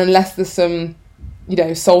 And unless there's some, you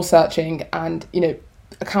know, soul searching and, you know,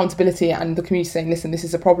 accountability and the community saying, listen, this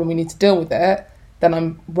is a problem, we need to deal with it, then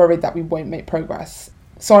I'm worried that we won't make progress.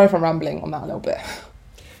 Sorry if I'm rambling on that a little bit.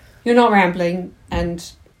 You're not rambling, and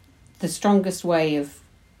the strongest way of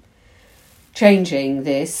changing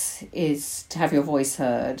this is to have your voice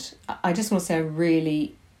heard. I just want to say I'm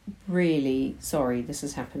really, really sorry this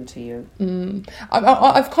has happened to you.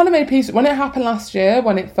 I've kind of made peace when it happened last year,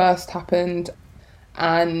 when it first happened,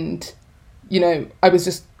 and, you know, I was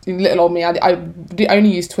just little old me. I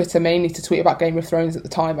only used Twitter mainly to tweet about Game of Thrones at the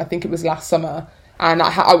time. I think it was last summer, and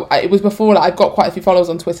it was before, like, I've got quite a few followers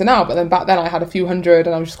on Twitter now, but then back then I had a few hundred,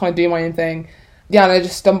 and I was just kind of doing my own thing. Yeah, and I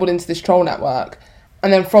just stumbled into this troll network.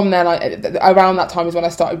 And then from then, around that time is when I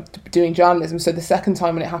started doing journalism. So the second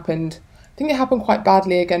time when it happened, I think it happened quite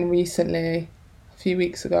badly again recently, a few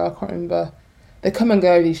weeks ago, I can't remember. They come and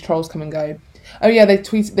go, these trolls come and go. Oh yeah, they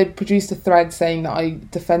produced a thread saying that I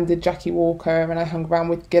defended Jackie Walker and I hung around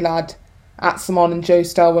with Gilad Atzmon and Joe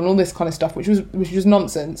Stelwell and all this kind of stuff, which was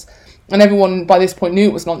nonsense. And everyone by this point knew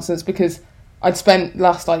it was nonsense, because I'd spent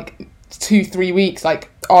last, like, 2-3 weeks, like,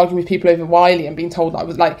 arguing with people over Wiley and being told that I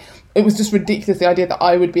was, like, it was just ridiculous, the idea that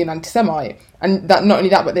I would be an anti-Semite, and that not only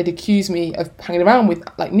that, but they'd accuse me of hanging around with,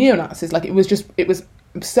 like, neo-Nazis. Like, it was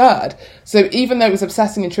absurd. So even though it was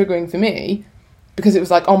upsetting and triggering for me, because it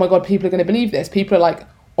was like, oh my God, people are going to believe this. People are like,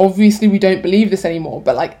 obviously we don't believe this anymore.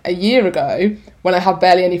 But like a year ago, when I had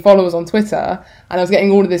barely any followers on Twitter and I was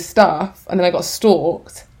getting all of this stuff and then I got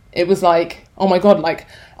stalked, it was like, oh my God, like,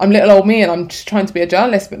 I'm little old me and I'm just trying to be a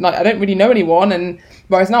journalist, but like, I don't really know anyone. And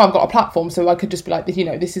whereas now I've got a platform, so I could just be like, you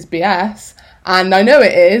know, this is BS. And I know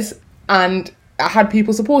it is. And I had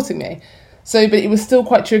people supporting me. So, but it was still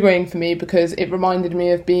quite triggering for me, because it reminded me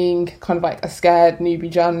of being kind of like a scared newbie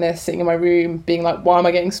journalist sitting in my room being like, why am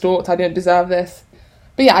I getting stalked? I don't deserve this.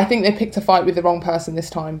 But yeah, I think they picked a fight with the wrong person this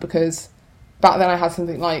time, because back then I had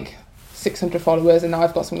something like 600 followers and now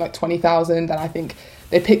I've got something like 20,000, and I think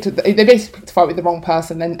they basically picked a fight with the wrong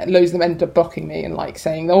person. Then loads of them ended up blocking me and like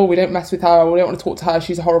saying, oh, we don't mess with her, or we don't want to talk to her,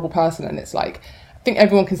 she's a horrible person. And it's like, I think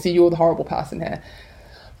everyone can see you're the horrible person here.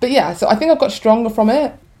 But yeah, so I think I've got stronger from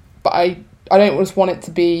it, but I don't just want it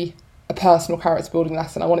to be a personal character building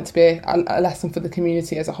lesson. I want it to be a lesson for the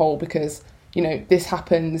community as a whole, because, you know, this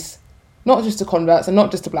happens not just to converts and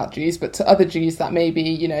not just to black Jews, but to other Jews that may be,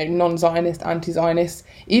 you know, non-Zionist, anti-Zionist,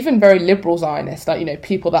 even very liberal Zionists, like, you know,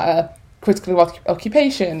 people that are critical of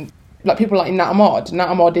occupation, like people like Nat Ahmad. Nat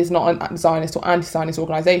Ahmad is not a Zionist or anti-Zionist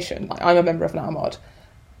organisation. Like, I'm a member of Nat Ahmad.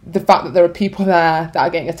 The fact that there are people there that are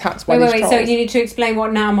getting attacked by these trolls. So you need to explain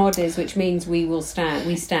what Nat Ahmad is, which means we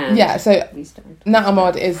stand. Yeah, so Nat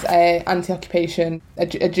Ahmad is a anti-occupation, a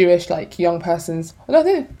Jewish, like, young person's... I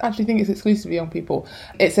don't actually think it's exclusively young people.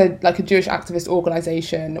 It's a Jewish activist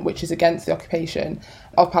organisation which is against the occupation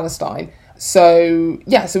of Palestine. So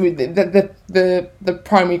yeah, so the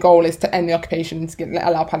primary goal is to end the occupation, to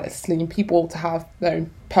allow Palestinian people to have their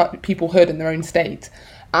own peoplehood in their own state.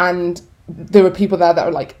 And there were people there that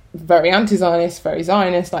were like very anti-Zionist, very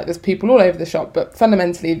Zionist, like there's people all over the shop, but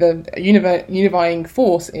fundamentally the unifying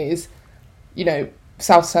force is, you know,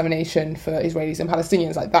 self-determination for Israelis and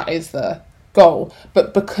Palestinians. Like, that is the goal.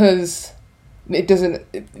 But because it doesn't,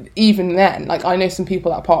 even then, like, I know some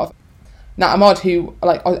people that are part of Nat Ahmad who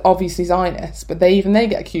like are obviously Zionists, but they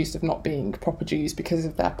get accused of not being proper Jews because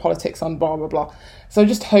of their politics on blah blah blah. So I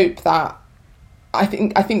just hope that I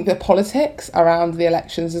think the politics around the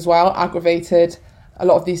elections as well aggravated a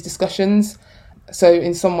lot of these discussions. So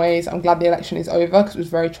in some ways, I'm glad the election is over, because it was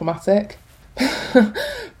very traumatic.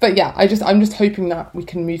 But yeah, I'm just hoping that we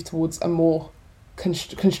can move towards a more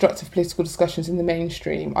constructive political discussions in the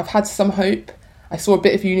mainstream. I've had some hope. I saw a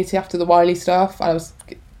bit of unity after the Wiley stuff. I was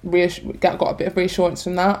got a bit of reassurance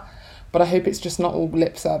from that, but I hope it's just not all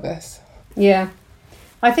lip service. Yeah,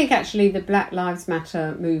 I think actually the Black Lives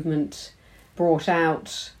Matter movement brought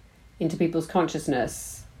out into people's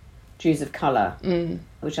consciousness Jews of colour,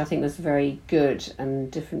 which I think was very good, and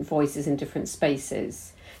different voices in different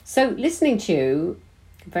spaces. So listening to you,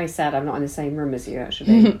 I'm very sad I'm not in the same room as you,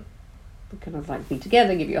 actually. We kind of like be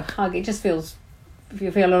together, give you a hug. It just feels, you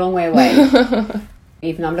feel a long way away.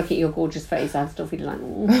 Even though I'm looking at your gorgeous face, I still feel like, a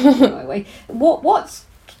long way away. What's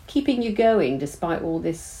keeping you going despite all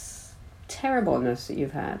this terribleness that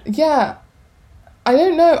you've had. Yeah, I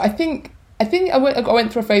don't know. I think I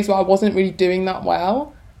went through a phase where I wasn't really doing that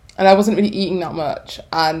well, and I wasn't really eating that much.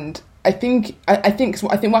 And I think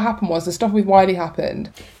what happened was the stuff with Wiley happened.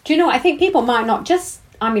 Do you know what? I think people might not just.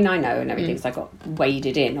 I mean, I know and everything, so I got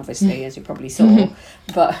waded in, obviously, as you probably saw.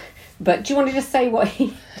 But do you want to just say what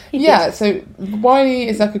he Yeah, did? so Wiley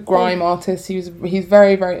is like a grime artist. He's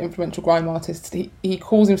very, very influential grime artist. He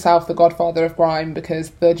calls himself the godfather of grime because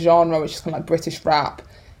the genre, which is kind of like British rap,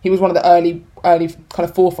 he was one of the early kind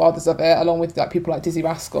of forefathers of it, along with like people like Dizzy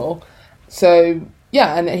Rascal. So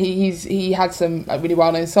yeah, and he had some like really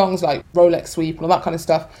well known songs like Rolex Sweep and all that kind of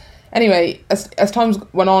stuff. Anyway, as times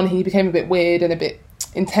went on, he became a bit weird and a bit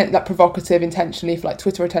provocative intentionally for like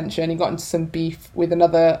Twitter attention. He got into some beef with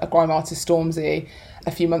a grime artist, Stormzy,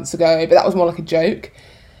 a few months ago, but that was more like a joke.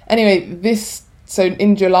 Anyway, so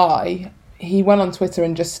in July, he went on Twitter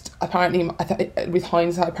and just apparently, with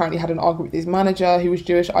hindsight, apparently had an argument with his manager who was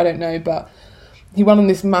Jewish. I don't know, but he went on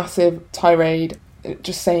this massive tirade,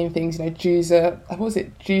 just saying things, you know, Jews are, what was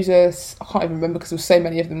it, Jesus, I can't even remember because there was so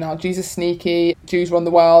many of them now. Jews are sneaky, Jews run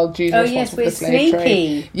the world, Jews are responsible for the slave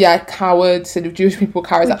trade. Yeah, cowards, sort of Jewish people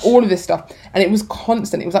cowards, like all of this stuff. And it was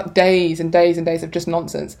constant. It was like days and days and days of just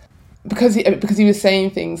nonsense. Because he was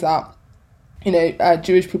saying things that, you know,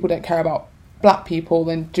 Jewish people don't care about black people,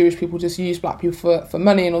 then Jewish people just use black people for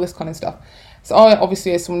money and all this kind of stuff. So I,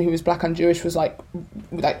 obviously, as someone who was black and Jewish, was like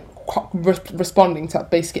responding to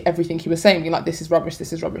basically everything he was saying, being like, this is rubbish,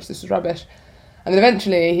 this is rubbish, this is rubbish. And then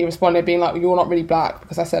eventually he responded being like, well, you're not really black,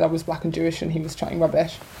 because I said I was black and Jewish and he was chatting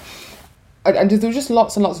rubbish. And there was just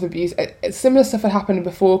lots and lots of abuse. Similar stuff had happened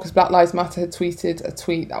before, because Black Lives Matter had tweeted a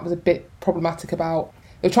tweet that was a bit problematic about,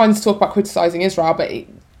 they were trying to talk about criticising Israel, but it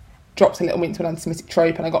dropped a little bit into an anti-Semitic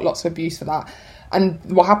trope, and I got lots of abuse for that. And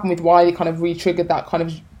what happened with Wiley kind of re-triggered that kind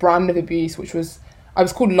of brand of abuse, which was, I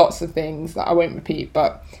was called lots of things that I won't repeat,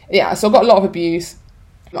 but yeah, so I got a lot of abuse.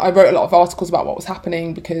 I wrote a lot of articles about what was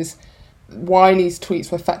happening because Wiley's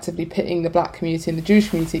tweets were effectively pitting the black community and the Jewish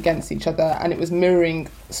community against each other, and it was mirroring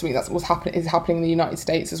something that is happening in the United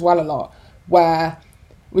States as well a lot,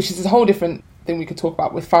 which is a whole different thing we could talk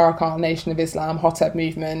about with Farrakhan, Nation of Islam, Hotep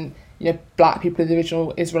movement, you know, black people are the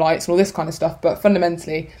original Israelites and all this kind of stuff. But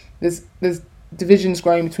fundamentally, there's divisions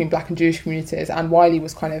growing between black and Jewish communities, and Wiley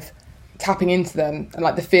was kind of tapping into them, and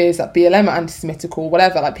like the fears that BLM are anti-Semitic or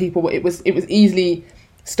whatever, like people, it was easily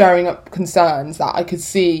stirring up concerns that I could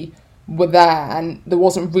see were there, and there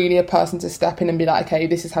wasn't really a person to step in and be like, okay,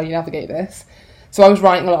 this is how you navigate this. So I was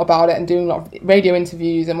writing a lot about it and doing a lot of radio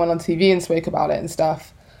interviews and went on TV and spoke about it and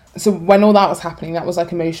stuff. So when all that was happening, that was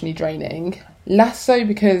like emotionally draining. Less so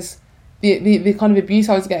because the kind of abuse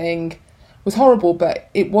I was getting was horrible, but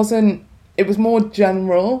it was more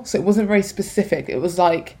general, so it wasn't very specific. It was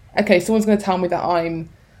like, okay, someone's going to tell me that I'm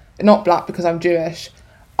not black because I'm Jewish.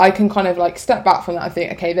 I can kind of like step back from that and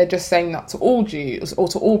think, okay, they're just saying that to all Jews or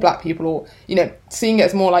to all black people, or, you know, seeing it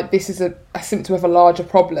as more like this is a symptom of a larger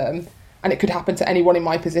problem and it could happen to anyone in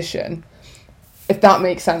my position, if that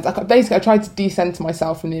makes sense. Like, basically, I tried to decenter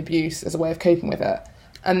myself from the abuse as a way of coping with it.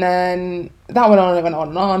 And then that went on and it went on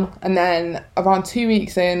and on. And then around 2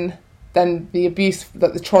 weeks in, then the abuse,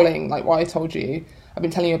 the trolling, like what I told you, I've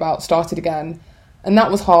been telling you about, started again. And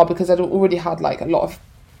that was hard because I'd already had like a lot of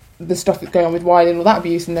the stuff that's going on with Wiley and all that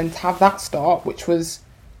abuse, and then to have that start, which was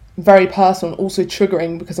very personal and also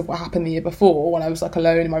triggering because of what happened the year before when I was like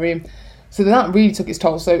alone in my room. So then that really took its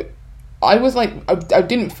toll. So I was like, I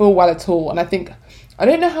didn't feel well at all. And I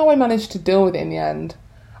don't know how I managed to deal with it in the end.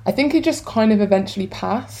 I think it just kind of eventually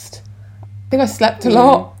passed. I think I slept a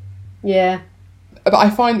lot. Yeah. But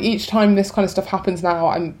I find each time this kind of stuff happens now,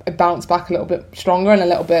 I bounce back a little bit stronger and a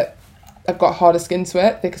little bit, I've got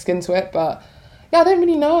thicker skin to it. But yeah, I don't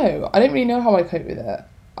really know how I cope with it.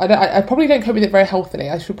 I probably don't cope with it very healthily.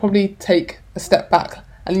 I should probably take a step back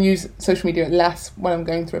and use social media less when I'm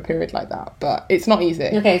going through a period like that. But it's not easy.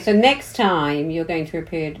 Okay, so next time you're going through a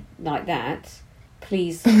period like that,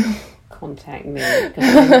 please contact me,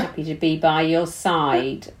 because I'm happy to be by your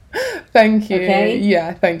side. Thank you. Okay?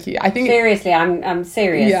 Yeah, thank you. I think seriously, I'm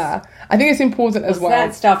serious. Yeah, I think it's important as well.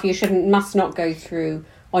 That stuff you must not go through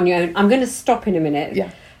on your own. I'm going to stop in a minute.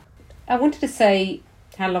 Yeah. I wanted to say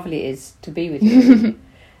how lovely it is to be with you,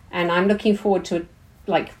 and I'm looking forward to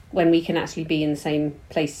like when we can actually be in the same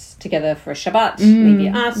place together for a Shabbat, maybe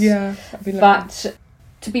us. Yeah, but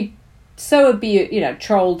to be so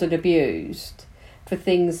trolled and abused for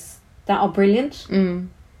things that are brilliant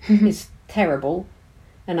is terrible,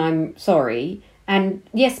 and I'm sorry. And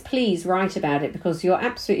yes, please write about it, because you're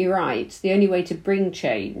absolutely right. The only way to bring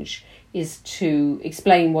change is to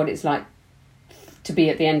explain what it's like to be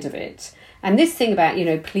at the end of it. And this thing about,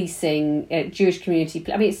 policing, Jewish community,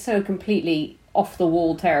 I mean, it's so completely off the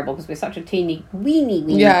wall terrible because we're such a teeny, weeny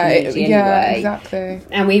community anyway. Yeah, exactly.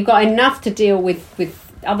 And we've got enough to deal with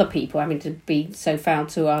other people having to be so foul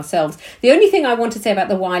to ourselves. The only thing I want to say about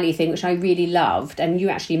the Wiley thing, which I really loved, and you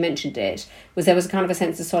actually mentioned it, was there was kind of a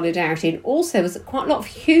sense of solidarity, and also there was quite a lot of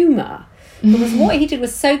humour. Because what he did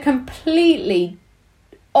was so completely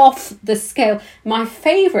off the scale. My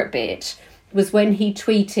favourite bit was when he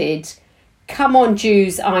tweeted, "Come on,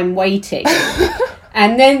 Jews, I'm waiting."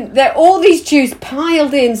 And then all these Jews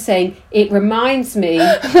piled in saying, "It reminds me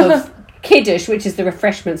of Kiddush," which is the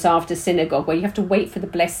refreshments after synagogue, where you have to wait for the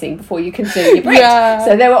blessing before you can do your bread. Yeah.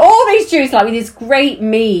 So there were all these Jews with these great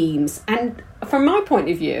memes. And from my point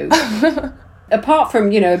of view, apart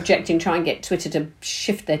from, objecting, try and get Twitter to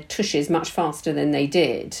shift their tushes much faster than they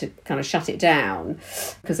did, to kind of shut it down,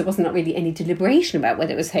 because there wasn't really any deliberation about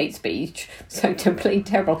whether it was hate speech. So completely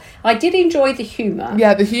terrible. I did enjoy the humour.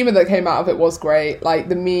 Yeah, the humour that came out of it was great. Like,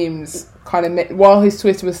 the memes kind of, while his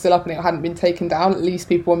Twitter was still up and it hadn't been taken down, at least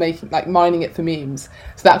people were mining it for memes.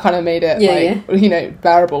 So that kind of made it,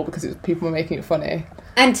 bearable, because people were making it funny.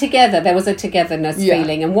 And there was a togetherness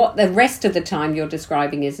feeling. And what the rest of the time you're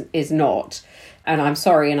describing is not. And I'm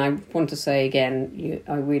sorry, and I want to say again,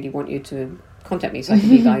 I really want you to contact me so I can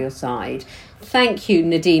be by your side. Thank you,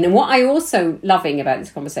 Nadine. And what I also loving about this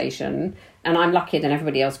conversation, and I'm luckier than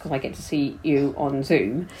everybody else because I get to see you on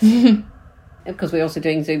Zoom, because we're also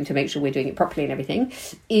doing Zoom to make sure we're doing it properly and everything,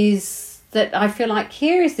 is that I feel like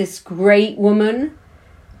here is this great woman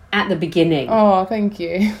at the beginning. Oh, thank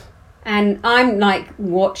you. And I'm like,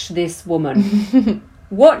 watch this woman.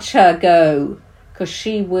 Watch her go. Because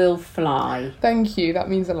she will fly. Thank you. That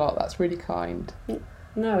means a lot. That's really kind.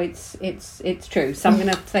 No, it's true. So I'm going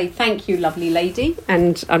to say thank you, lovely lady,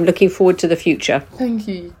 and I'm looking forward to the future. Thank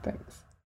you. Thanks.